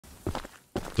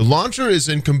The launcher is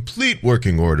in complete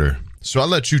working order, so I'll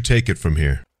let you take it from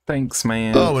here. Thanks,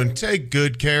 man. Oh, and take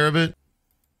good care of it.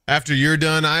 After you're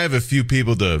done, I have a few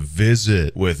people to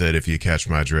visit with it if you catch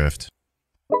my drift.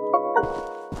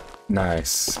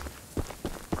 Nice.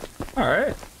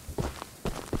 Alright.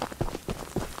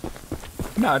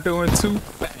 Not doing too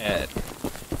bad.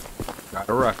 Got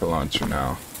a rocket launcher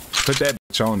now. Put that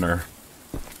bitch on there.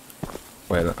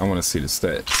 Wait, I want to see the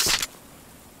stats.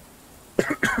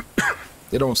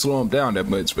 They don't slow them down that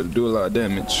much, but they do a lot of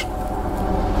damage. Shit.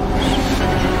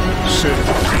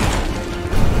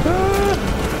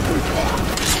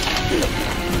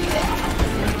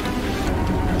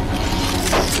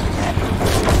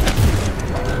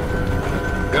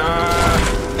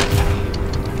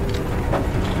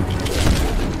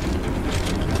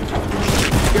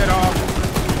 Get off!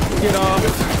 Get off!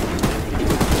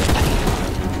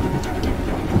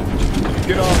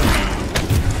 Get off!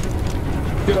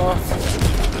 Get off! Get off!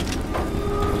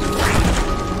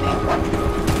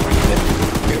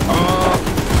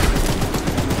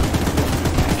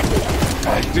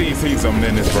 Jeez, he's a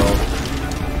menace, bro.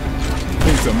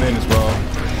 He's a menace, bro.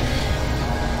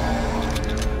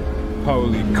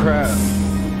 Holy crap.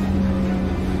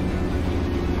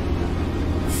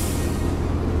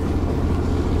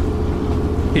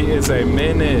 He is a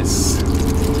menace.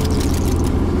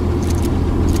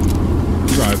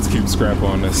 You gonna have to keep scrap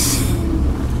on this,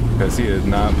 because he is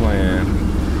not playing.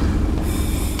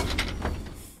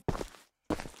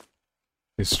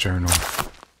 His journal.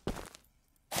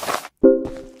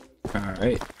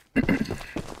 Alright.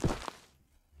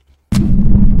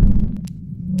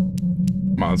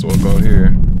 Might as well go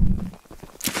here.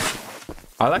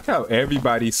 I like how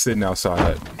everybody's sitting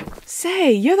outside.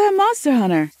 Say, you're that monster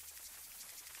hunter.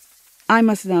 I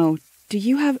must know, do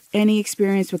you have any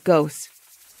experience with ghosts?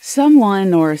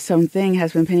 Someone or something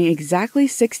has been pinning exactly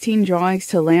 16 drawings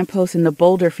to lampposts in the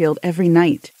boulder field every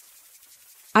night.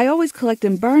 I always collect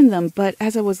and burn them, but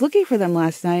as I was looking for them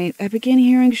last night, I began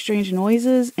hearing strange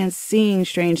noises and seeing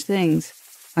strange things.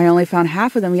 I only found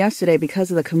half of them yesterday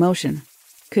because of the commotion.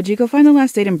 Could you go find the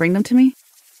last date and bring them to me?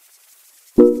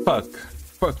 Fuck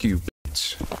you,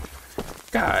 bitch.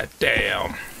 God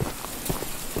damn.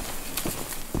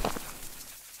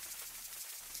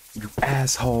 You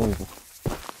asshole.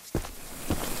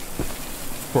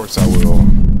 Of course I will.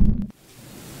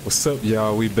 What's up,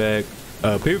 y'all? We back.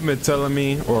 People been telling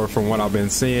me, or from what I've been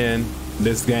seeing,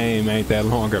 this game ain't that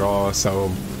long at all,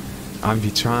 so I'll be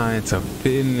trying to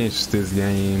finish this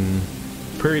game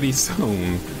pretty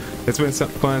soon. It's been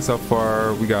fun so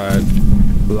far. We got a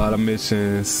lot of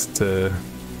missions to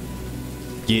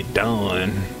get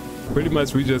done. Pretty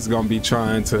much we just gonna be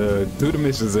trying to do the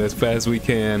missions as fast as we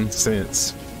can,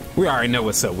 since we already know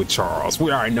what's up with Charles.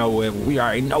 We already know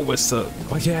what's up.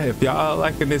 But yeah, if y'all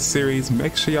liking this series,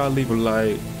 make sure y'all leave a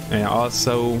like and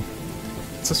also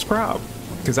subscribe,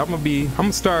 because I'm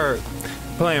gonna start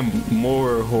playing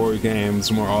more horror games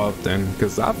more often,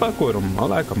 because I fuck with them. I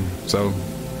like them. So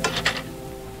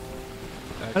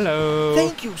hello.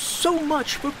 Thank you so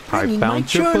much for bringing I my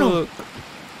found your journal. book.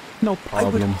 No I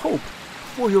would problem. hope,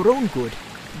 for your own good,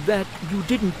 that you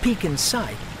didn't peek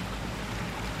inside.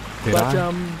 Did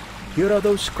I? Here are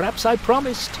those scraps I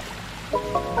promised.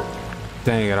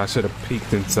 Dang it, I should have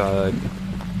peeked inside.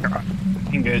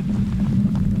 Dang it.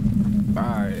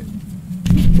 Alright.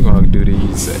 We're gonna do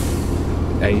these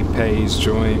 8-page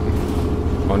joint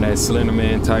on that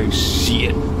Slenderman type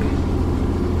shit.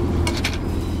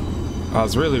 I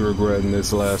was really regretting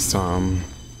this last time,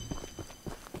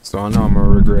 so I know I'm gonna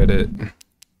regret it.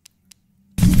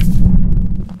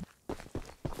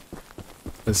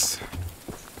 Let's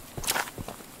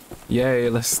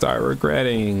start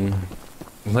regretting.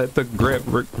 Let the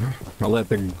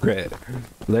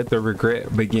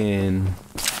regret begin.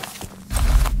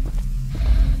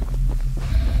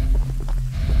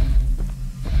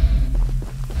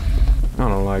 I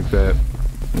don't like that.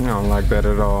 I don't like that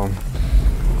at all.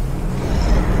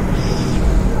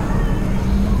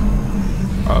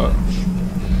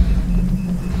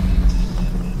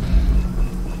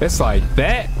 It's like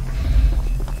that.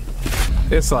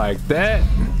 It's like that.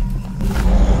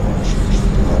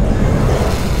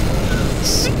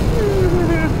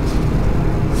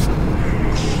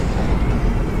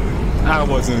 I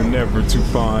wasn't never too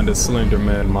fond of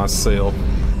Slenderman myself.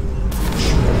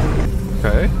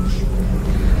 Okay.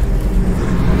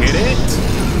 Get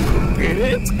it? Get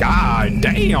it? God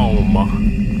damn.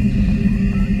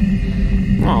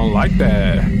 I don't like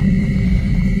that.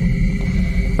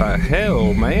 The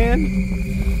hell, man?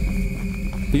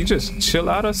 You just chill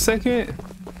out a second?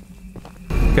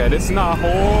 Okay, this is not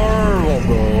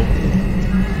horrible,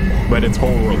 but it's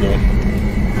horrible.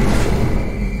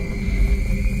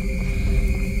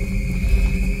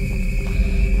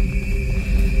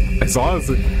 As long as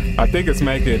I think it's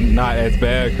making it not as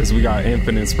bad because we got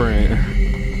infinite sprint.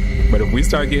 But if we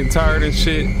start getting tired and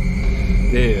shit,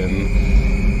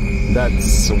 then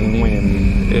that's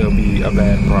when it'll be a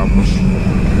bad problem.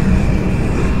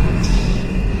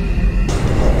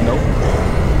 Nope.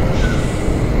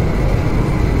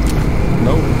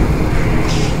 Nope.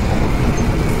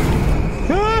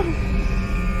 Ah.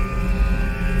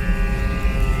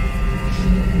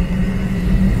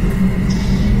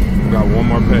 Got one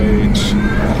more page.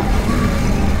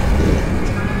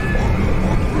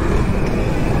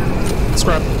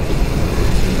 Scrap.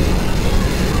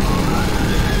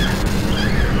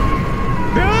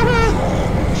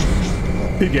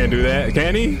 He can't do that,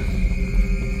 can he?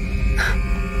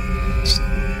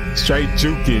 Straight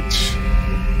jukage.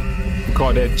 We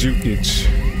call that jukage.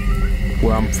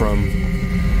 Where I'm from.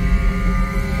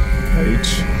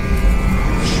 Page.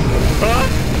 Ah!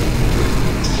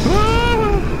 Ah!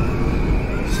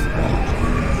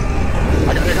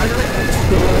 I got it.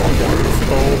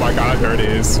 Oh my god, there it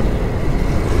is.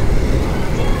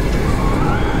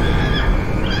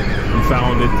 We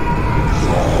found it.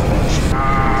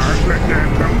 Get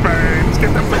the fangs!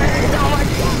 Get the fangs! Oh my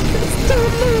god, it's too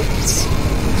loose!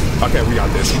 Okay, we got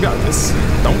this. We got this.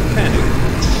 Don't panic.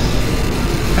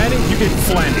 Panic, you get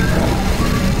flanicked.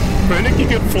 Panic, you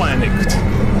get flanicked.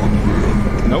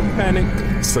 No panic,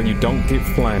 so you don't get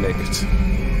flanicked.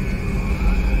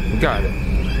 We got it.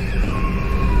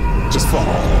 Just fall.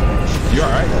 You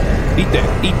alright? Eat that,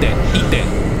 eat that, eat that.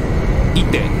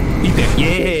 Eat that, eat that.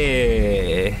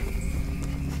 Yeah!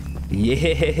 Yeah!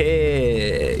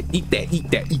 Eat that, eat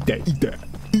that, eat that, eat that.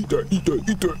 Eat that, eat that,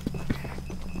 eat that.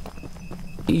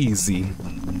 Easy.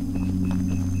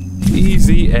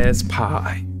 Easy as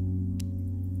pie.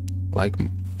 Like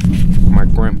my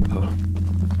grandpa.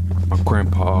 My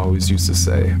grandpa always used to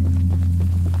say.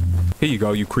 Here you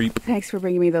go, you creep. Thanks for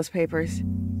bringing me those papers.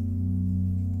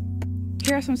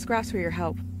 Here are some scraps for your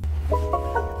help.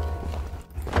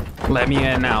 Let me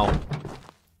in now.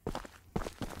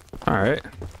 Alright.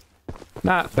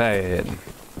 Not bad.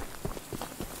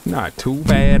 Not too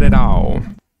bad at all.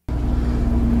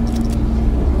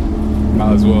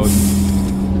 Might as well.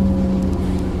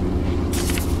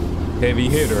 Heavy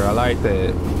hitter, I like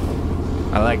that.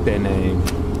 I like that name.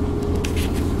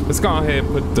 Let's go ahead and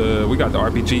put the, we got the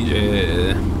RPG,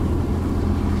 yeah.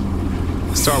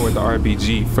 Start with the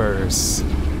RPG first.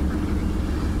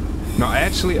 No,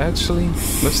 actually,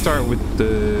 let's start with the...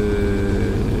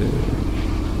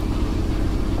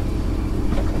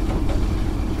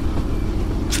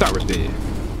 Start with the...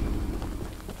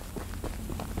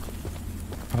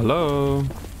 Hello?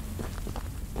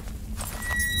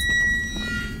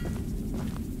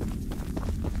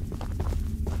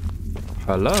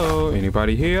 Hello?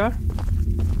 Anybody here?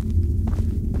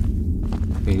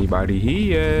 Anybody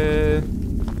here?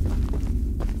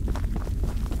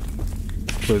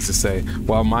 What does it say?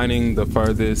 While mining the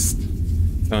furthest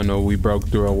tunnel, we broke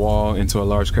through a wall into a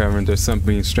large cavern. There's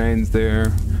something strange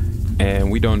there,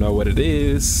 and we don't know what it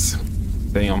is.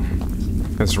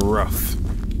 Damn. That's rough.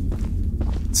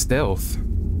 Stealth.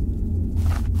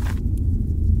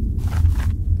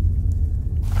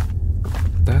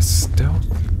 That's stealth?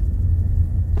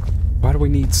 Why do we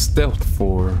need stealth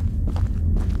for?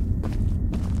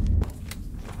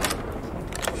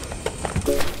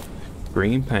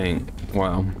 Green paint.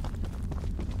 Wow.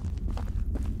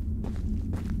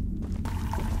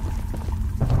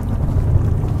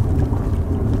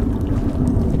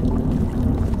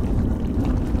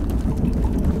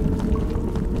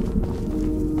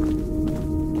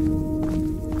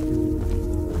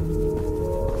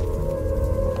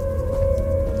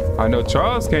 I know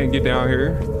Charles can't get down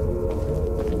here.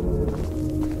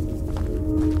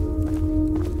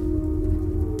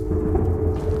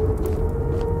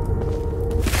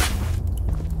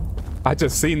 I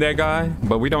just seen that guy,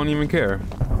 but we don't even care.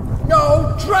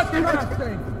 No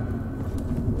trespassing!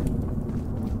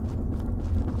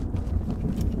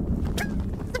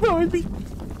 Behind me.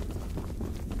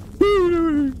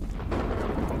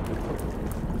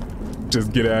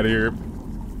 Just get out of here.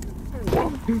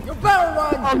 You better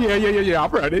run! Oh yeah,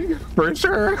 I'm ready. For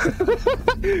sure.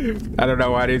 I don't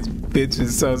know why this bitch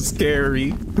is so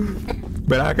scary.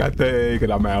 But I got the egg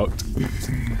and I'm out.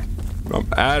 I'm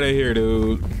out of here,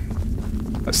 dude.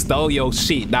 I stole your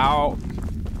shit, dog.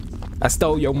 I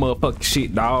stole your motherfucking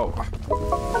shit, dog.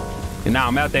 And now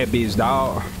I'm out that bitch,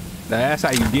 dog. That's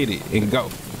how you get it and go.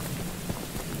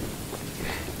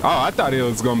 Oh, I thought it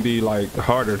was gonna be like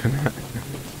harder than that.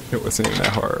 It wasn't that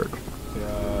hard.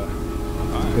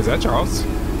 Is that Charles?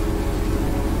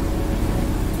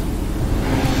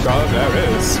 Oh, there it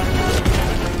is.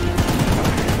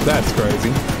 That's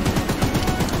crazy.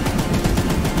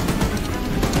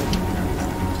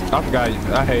 I forgot.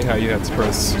 I hate how you have to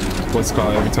press what's it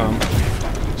called every time.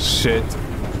 Shit.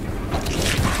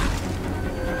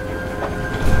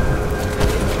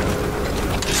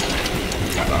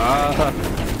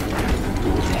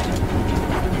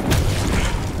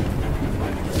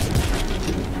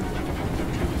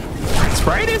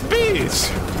 Spray this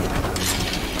bitch!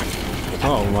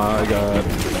 Oh my god.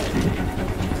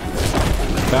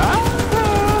 Ah,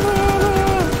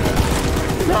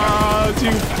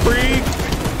 you freak!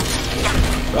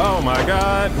 Oh my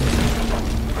god.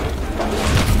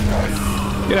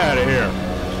 Get out of here.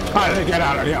 I say get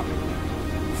out of here.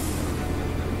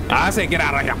 I say get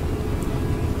out of here.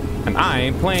 And I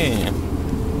ain't playing.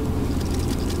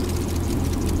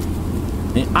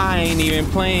 And I ain't even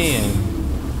playing.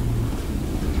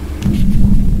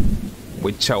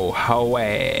 With your hoe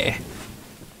ass.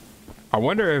 I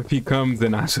wonder if he comes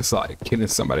and I just like get in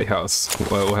somebody's house.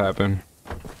 What will happen?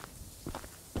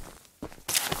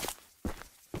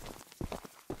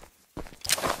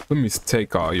 Let me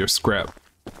take all your scrap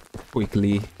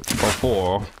quickly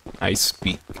before I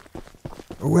speak.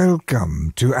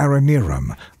 Welcome to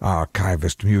Aranirum,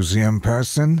 Archivist Museum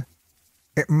person.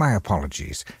 My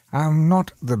apologies. I'm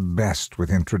not the best with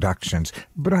introductions,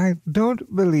 but I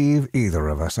don't believe either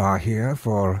of us are here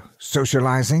for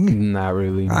socializing. Not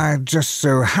really. I just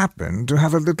so happen to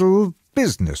have a little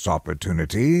business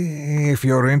opportunity, if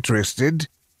you're interested.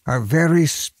 A very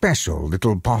special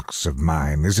little box of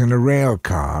mine is in a rail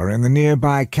car in the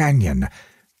nearby canyon,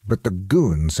 but the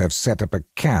goons have set up a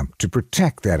camp to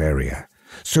protect that area.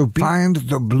 So find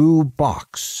the blue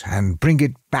box and bring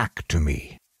it back to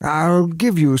me. I'll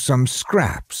give you some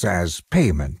scraps as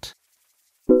payment.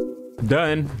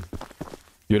 Done.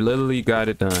 You literally got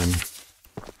it done.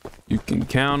 You can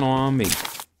count on me.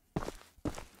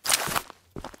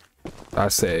 I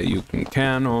said you can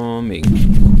count on me.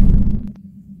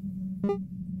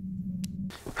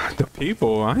 The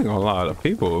people, I ain't gonna lie, the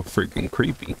people are freaking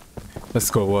creepy. Let's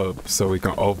go up so we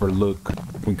can overlook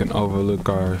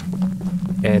our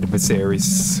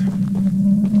adversaries.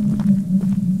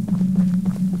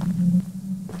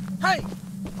 Hey!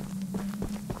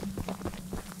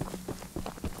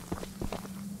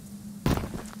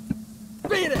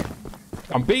 Beat it!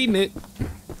 I'm beating it.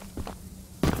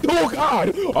 Oh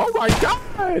god! Oh my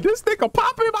god! This nigga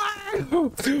popping my.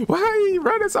 Why are you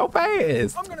running so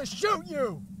fast? I'm gonna shoot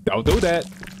you! Don't do that.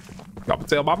 I'm gonna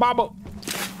tell my mama.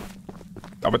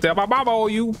 I'm gonna tell my mama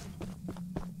on you.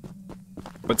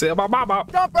 I'm gonna tell my mama.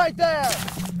 Stop right there!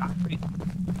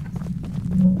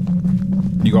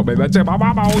 You gonna make me tell my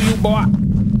mama on you, boy?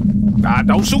 Nah,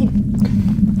 don't shoot.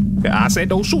 I said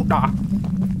don't shoot, nah.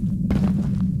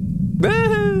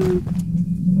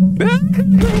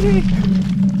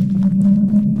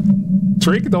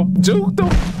 Trick them, juke them.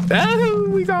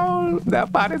 We go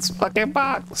that by this fucking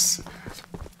box.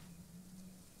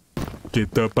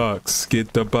 Get the box.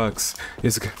 Get the box.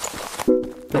 It's good.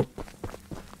 Come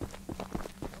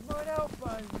on out,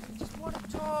 buddy. I just want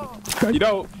to talk. You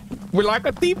know, we're like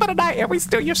a thief of the night and we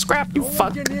steal your scrap, you No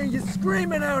fuck. one can hear you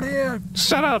screaming out here.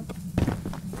 Shut up.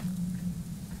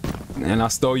 And I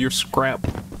stole your scrap,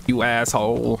 you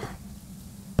asshole.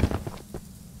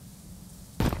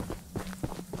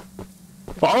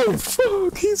 Oh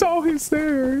fuck, he's always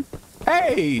there.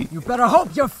 Hey! You better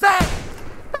hope you're fat.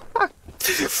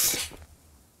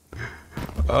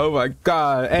 Oh my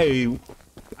god, hey.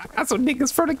 I got some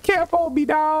niggas from the camp on me,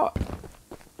 dog.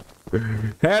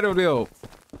 Handle them.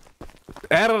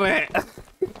 Handle that.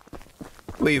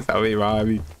 Please don't be behind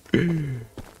me.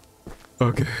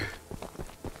 Okay.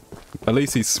 At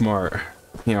least he's smart.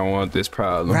 He don't want this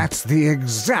problem. That's the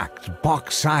exact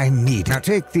box I need. Now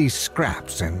take these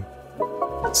scraps and...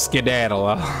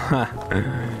 Skedaddle.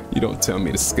 You don't tell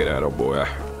me to skedaddle, boy.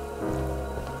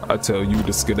 I tell you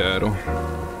to skedaddle.